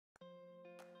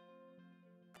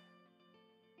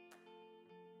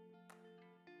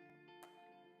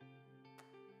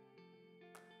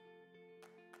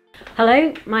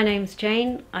Hello, my name's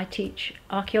Jane. I teach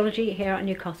archaeology here at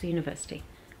Newcastle University.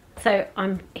 So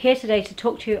I'm here today to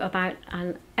talk to you about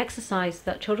an exercise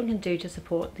that children can do to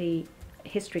support the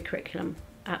history curriculum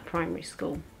at primary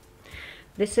school.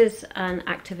 This is an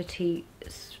activity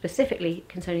specifically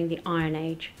concerning the Iron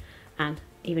Age, and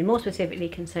even more specifically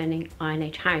concerning Iron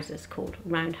Age houses called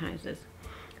roundhouses.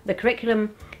 The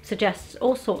curriculum suggests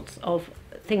all sorts of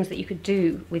things that you could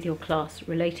do with your class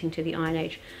relating to the Iron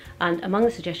Age, and among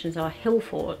the suggestions are hill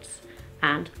forts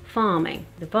and farming.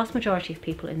 The vast majority of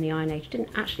people in the Iron Age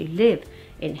didn't actually live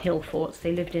in hill forts,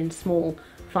 they lived in small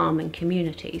farming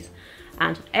communities,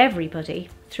 and everybody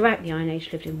throughout the Iron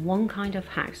Age lived in one kind of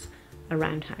house, a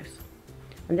roundhouse.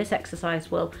 And this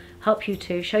exercise will help you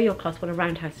to show your class what a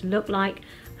roundhouse looked like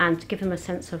and give them a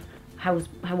sense of how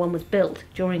one was built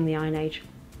during the Iron Age,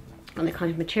 and the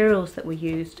kind of materials that were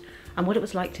used, and what it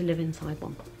was like to live inside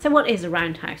one. So what is a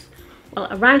roundhouse? Well,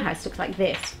 a roundhouse looks like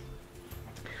this.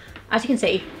 As you can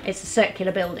see, it's a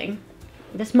circular building.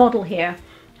 This model here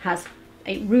has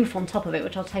a roof on top of it,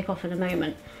 which I'll take off in a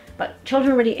moment. But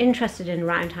children are really interested in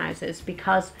roundhouses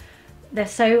because they're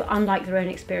so unlike their own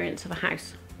experience of a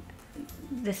house.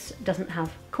 This doesn't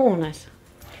have corners,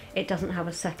 it doesn't have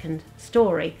a second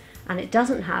story, and it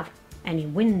doesn't have any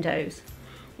windows.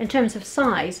 In terms of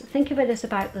size, think of it as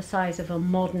about the size of a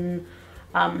modern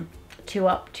two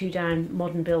up, two down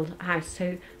modern build house.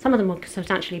 So some of them are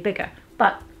substantially bigger,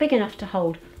 but big enough to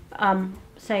hold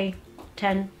say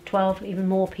 10, 12, even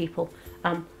more people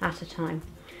at a time.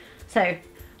 So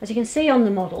as you can see on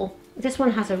the model, this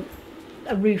one has a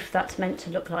roof that's meant to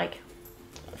look like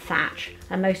thatch,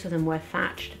 and most of them were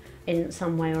thatched in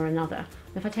some way or another.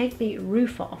 If I take the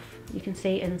roof off, you can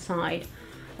see inside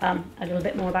a little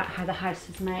bit more about how the house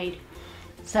is made.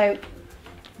 So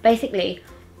basically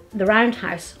the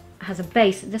roundhouse has a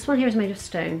base. This one here is made of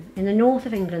stone. In the north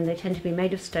of England they tend to be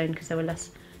made of stone because there were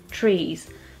less trees.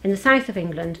 In the south of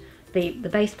England the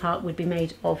base part would be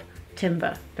made of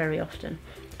timber very often.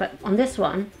 But on this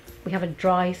one we have a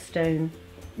dry stone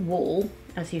wall,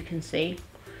 as you can see,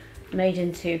 made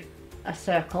into a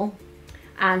circle,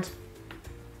 and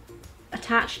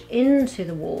attached into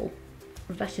the wall,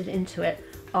 vetted into it,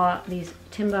 are these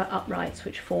timber uprights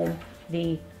which form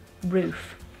the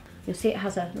roof. You'll see it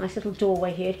has a nice little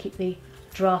doorway here to keep the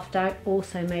draft out,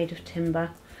 also made of timber.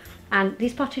 And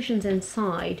these partitions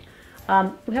inside,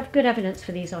 we have good evidence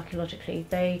for these archaeologically.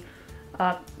 They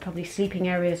are probably sleeping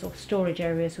areas or storage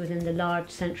areas within the large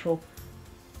central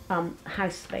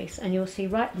house space, and you'll see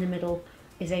right in the middle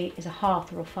is a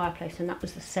hearth or a fireplace, and that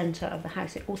was the centre of the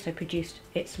house. It also produced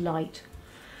its light.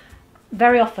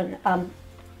 Very often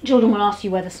children will ask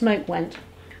you where the smoke went,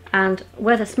 and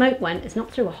where the smoke went is not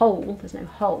through a hole, there's no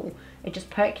hole, it just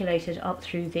percolated up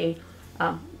through the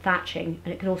thatching,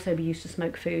 and it could also be used to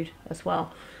smoke food as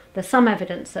well. There's some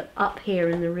evidence that up here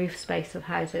in the roof space of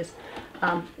houses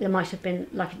there might have been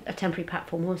like a temporary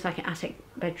platform, almost like an attic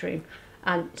bedroom,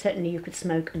 and certainly you could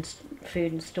smoke and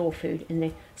food and store food in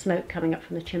the smoke coming up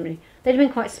from the chimney. They'd have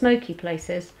been quite smoky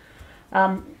places,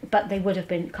 but they would have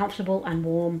been comfortable and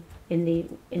warm in the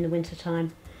winter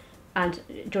time. And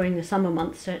during the summer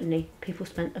months, certainly, people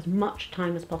spent as much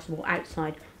time as possible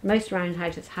outside. Most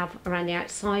roundhouses have around the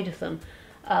outside of them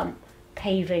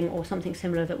paving or something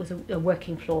similar that was a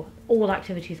working floor. All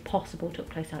activities possible took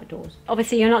place outdoors.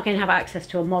 Obviously, you're not going to have access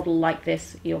to a model like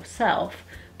this yourself,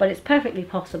 but it's perfectly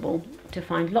possible to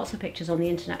find lots of pictures on the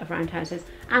internet of roundhouses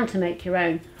and to make your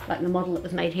own, like the model that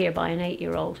was made here by an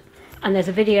 8-year-old. And there's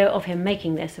a video of him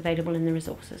making this available in the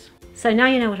resources. So now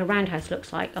you know what a roundhouse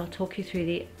looks like, I'll talk you through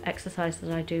the exercise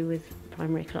that I do with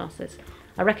primary classes.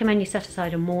 I recommend you set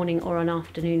aside a morning or an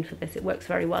afternoon for this. It works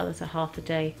very well as a half a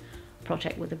day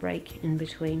project with a break in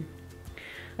between.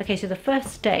 Okay, so the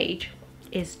first stage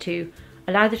is to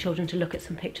allow the children to look at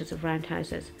some pictures of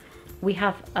roundhouses. We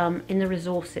have in the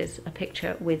resources a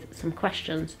picture with some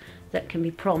questions that can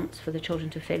be prompts for the children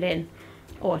to fill in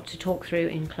or to talk through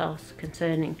in class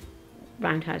concerning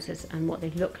roundhouses and what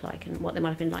they look like and what they might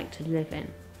have been like to live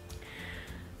in.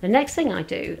 The next thing I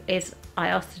do is I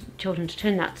ask the children to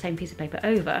turn that same piece of paper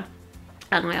over,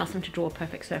 and I ask them to draw a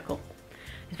perfect circle.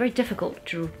 It's very difficult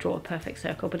to draw a perfect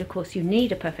circle, but of course you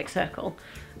need a perfect circle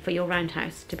for your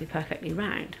roundhouse to be perfectly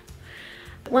round.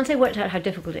 Once they've worked out how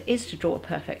difficult it is to draw a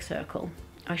perfect circle,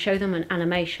 I show them an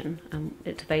animation,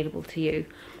 it's available to you,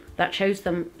 that shows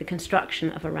them the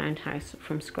construction of a roundhouse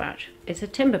from scratch. It's a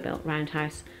timber-built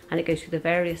roundhouse, and it goes through the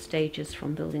various stages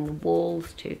from building the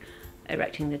walls to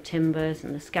erecting the timbers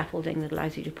and the scaffolding that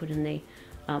allows you to put in the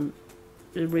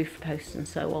roof posts and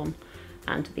so on,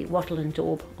 and the wattle and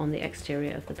daub on the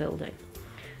exterior of the building.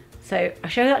 So I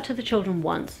show that to the children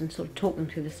once and sort of talk them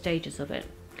through the stages of it.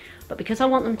 But because I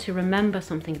want them to remember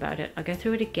something about it, I go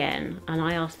through it again and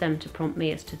I ask them to prompt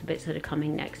me as to the bits that are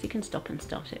coming next. You can stop and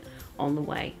start it on the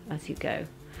way as you go.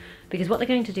 Because what they're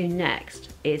going to do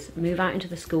next is move out into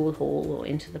the school hall or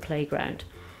into the playground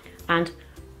and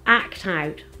act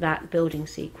out that building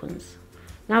sequence.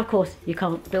 Now, of course, you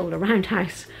can't build a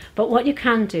roundhouse, but what you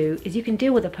can do is you can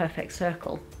deal with a perfect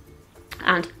circle.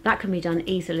 And that can be done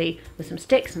easily with some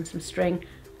sticks and some string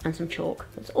and some chalk.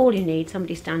 That's all you need.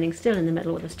 Somebody standing still in the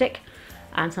middle with a stick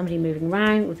and somebody moving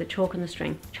around with the chalk and the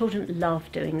string. Children love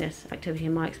doing this activity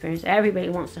in my experience. Everybody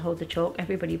wants to hold the chalk,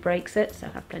 everybody breaks it, so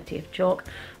have plenty of chalk,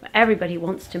 but everybody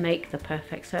wants to make the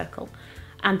perfect circle.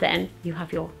 And then you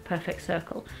have your perfect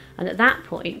circle. And at that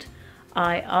point,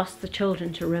 I ask the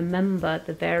children to remember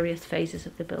the various phases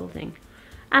of the building.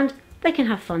 And they can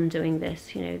have fun doing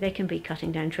this. You know, they can be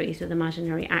cutting down trees with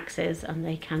imaginary axes, and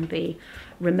they can be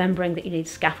remembering that you need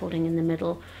scaffolding in the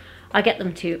middle. I get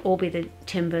them to all be the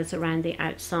timbers around the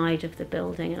outside of the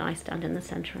building, and I stand in the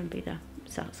centre and be the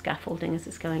scaffolding as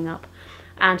it's going up.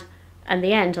 And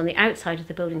the end, on the outside of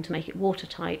the building, to make it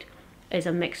watertight, is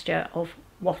a mixture of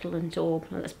wattle and daub.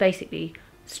 That's basically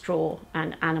straw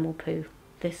and animal poo.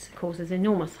 This causes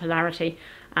enormous hilarity,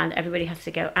 and everybody has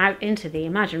to go out into the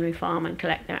imaginary farm and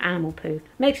collect their animal poo,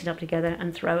 mix it up together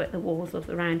and throw it at the walls of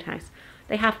the roundhouse.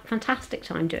 They have a fantastic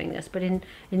time doing this, but in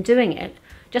doing it,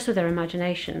 just with their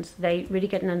imaginations, they really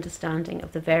get an understanding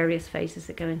of the various phases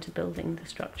that go into building the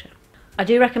structure. I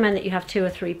do recommend that you have 2 or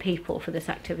 3 people for this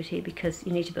activity because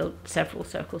you need to build several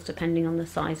circles depending on the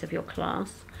size of your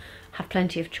class. Have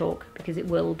plenty of chalk because it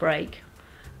will break,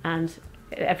 and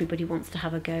everybody wants to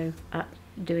have a go at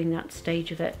doing that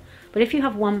stage of it. But if you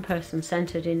have one person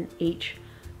centred in each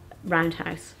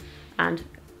roundhouse and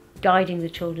guiding the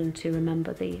children to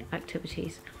remember the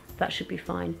activities, that should be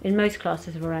fine. In most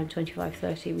classes of around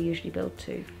 25-30, we usually build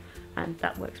 2, and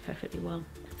that works perfectly well.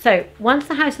 So once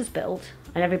the house is built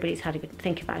and everybody's had a good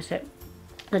think about it,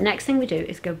 the next thing we do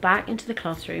is go back into the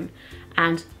classroom,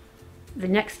 and the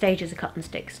next stage is a cut and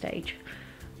stick stage.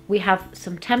 We have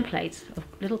some templates of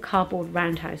little cardboard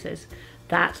roundhouses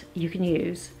that you can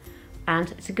use,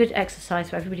 and it's a good exercise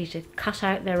for everybody to cut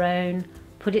out their own,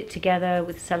 put it together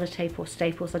with sellotape or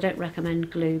staples. I don't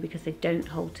recommend glue because they don't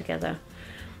hold together.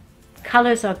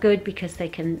 Colours are good because they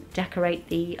can decorate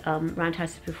the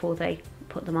roundhouses before they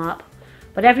put them up.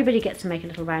 But everybody gets to make a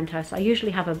little roundhouse. I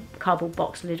usually have a cardboard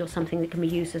box lid or something that can be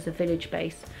used as a village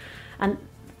base. And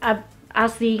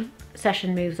as the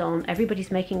session moves on, everybody's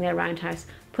making their roundhouse,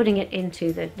 putting it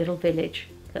into the little village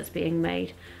that's being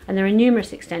made. And there are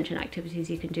numerous extension activities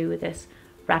you can do with this.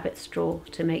 Rabbit straw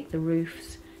to make the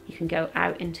roofs. You can go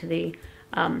out into the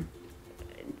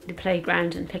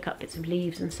playground and pick up bits of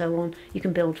leaves and so on. You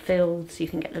can build fields. You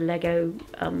can get the Lego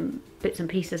bits and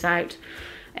pieces out.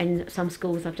 In some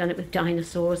schools I've done it with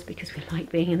dinosaurs because we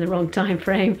like being in the wrong time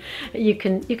frame. You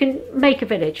can make a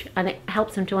village, and it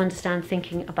helps them to understand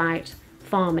thinking about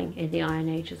farming in the Iron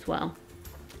Age as well.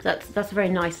 That's a very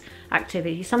nice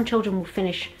activity. Some children will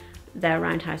finish their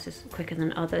roundhouses quicker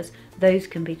than others. Those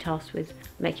can be tasked with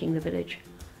making the village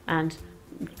and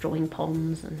drawing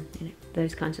ponds and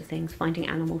those kinds of things, finding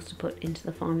animals to put into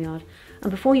the farmyard.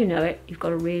 And before you know it, you've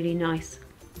got a really nice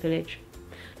village.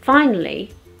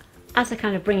 Finally, as a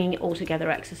kind of bringing it all together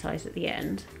exercise at the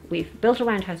end, we've built a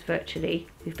roundhouse virtually,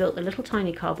 we've built the little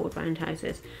tiny cardboard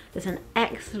roundhouses. There's an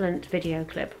excellent video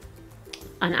clip,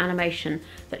 an animation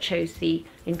that shows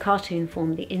in cartoon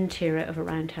form, the interior of a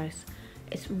roundhouse.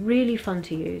 It's really fun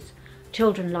to use.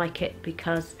 Children like it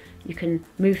because you can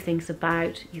move things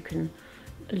about, you can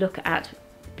look at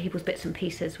people's bits and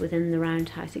pieces within the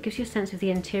roundhouse. It gives you a sense of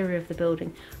the interior of the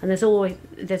building, and there's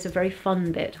a very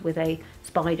fun bit with a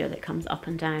spider that comes up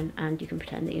and down, and you can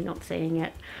pretend that you're not seeing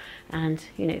it, and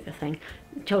you know the thing.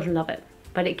 Children love it,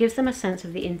 but it gives them a sense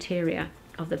of the interior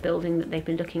of the building that they've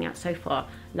been looking at so far,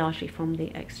 largely from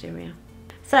the exterior.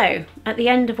 So at the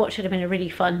end of what should have been a really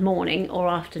fun morning or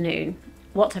afternoon,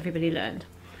 what's everybody learned?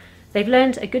 They've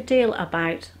learned a good deal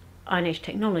about Iron Age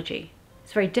technology.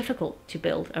 It's very difficult to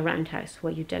build a roundhouse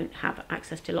where you don't have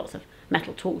access to lots of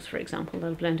metal tools, for example.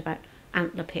 They'll have learned about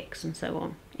antler picks and so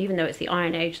on. Even though it's the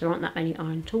Iron Age, there aren't that many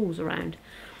iron tools around.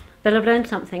 They'll have learned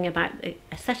something about the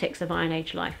aesthetics of Iron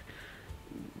Age life.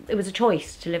 It was a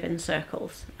choice to live in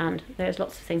circles, and there's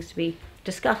lots of things to be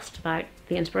discussed about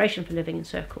the inspiration for living in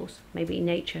circles. Maybe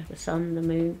nature, the sun, the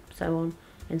moon, so on,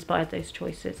 inspired those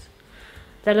choices.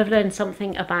 They'll have learned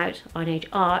something about Iron Age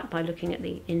art by looking at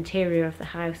the interior of the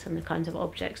house and the kinds of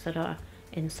objects that are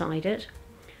inside it.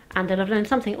 And they'll have learned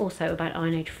something also about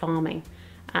Iron Age farming.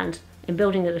 And in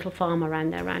building a little farm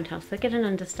around their roundhouse, they'll get an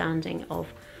understanding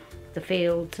of the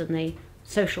fields and the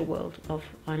social world of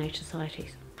Iron Age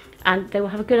societies. And they will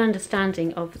have a good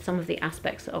understanding of some of the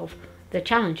aspects of the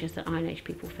challenges that Iron Age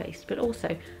people faced, but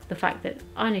also the fact that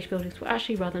Iron Age buildings were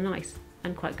actually rather nice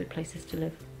and quite good places to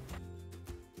live.